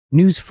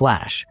News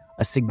flash: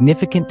 a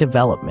significant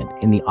development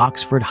in the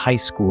Oxford High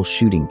School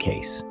shooting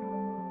case.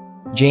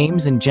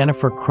 James and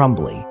Jennifer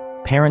Crumbley,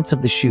 parents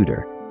of the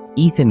shooter,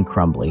 Ethan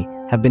Crumbley,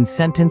 have been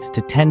sentenced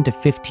to 10 to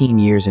 15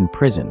 years in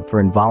prison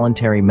for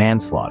involuntary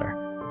manslaughter.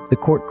 The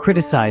court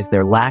criticized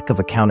their lack of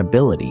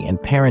accountability and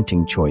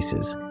parenting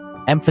choices,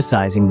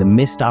 emphasizing the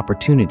missed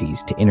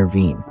opportunities to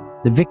intervene.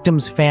 The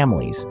victims'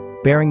 families,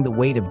 bearing the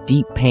weight of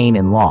deep pain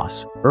and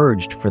loss,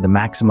 urged for the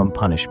maximum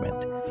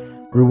punishment.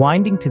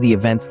 Rewinding to the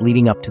events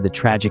leading up to the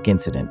tragic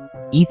incident,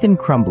 Ethan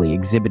Crumbley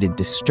exhibited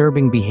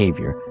disturbing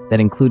behavior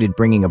that included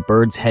bringing a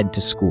bird's head to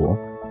school,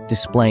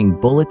 displaying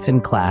bullets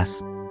in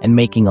class, and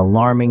making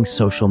alarming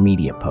social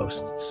media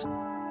posts.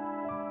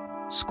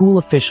 School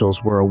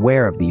officials were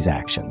aware of these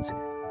actions,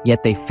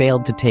 yet they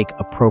failed to take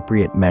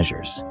appropriate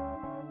measures.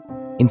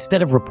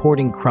 Instead of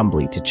reporting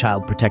Crumbley to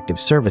Child Protective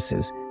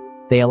Services,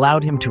 they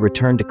allowed him to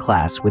return to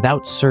class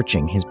without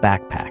searching his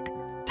backpack,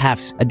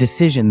 a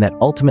decision that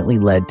ultimately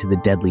led to the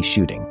deadly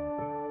shooting.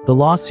 The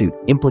lawsuit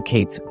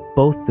implicates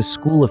both the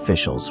school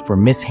officials for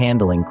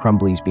mishandling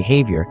Crumbley's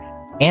behavior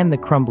and the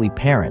Crumbley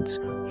parents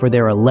for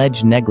their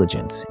alleged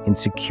negligence in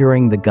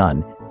securing the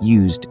gun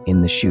used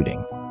in the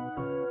shooting.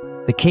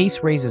 The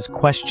case raises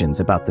questions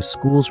about the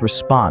school's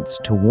response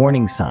to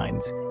warning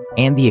signs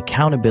and the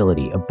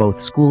accountability of both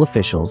school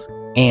officials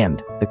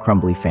and the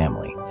Crumbley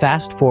family.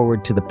 Fast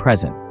forward to the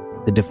present,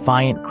 the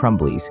defiant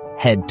Crumbleys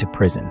head to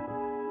prison.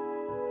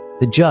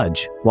 The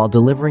judge, while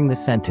delivering the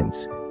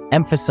sentence,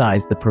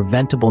 emphasized the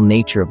preventable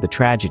nature of the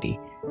tragedy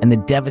and the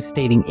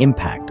devastating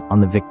impact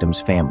on the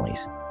victims'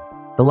 families.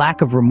 The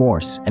lack of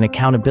remorse and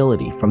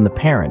accountability from the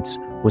parents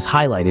was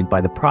highlighted by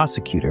the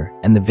prosecutor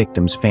and the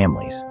victims'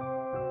 families.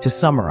 To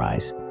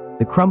summarize,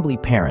 the Crumbley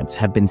parents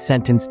have been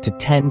sentenced to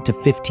 10 to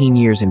 15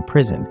 years in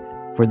prison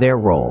for their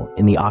role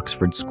in the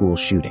Oxford school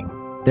shooting.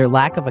 Their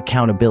lack of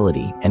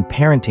accountability and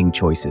parenting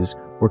choices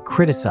were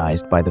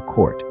criticized by the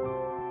court.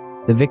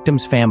 The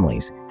victims'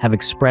 families have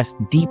expressed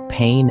deep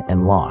pain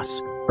and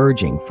loss,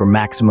 urging for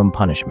maximum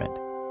punishment.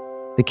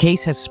 The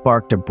case has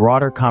sparked a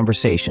broader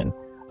conversation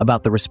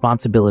about the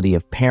responsibility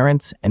of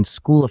parents and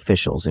school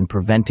officials in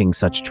preventing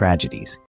such tragedies.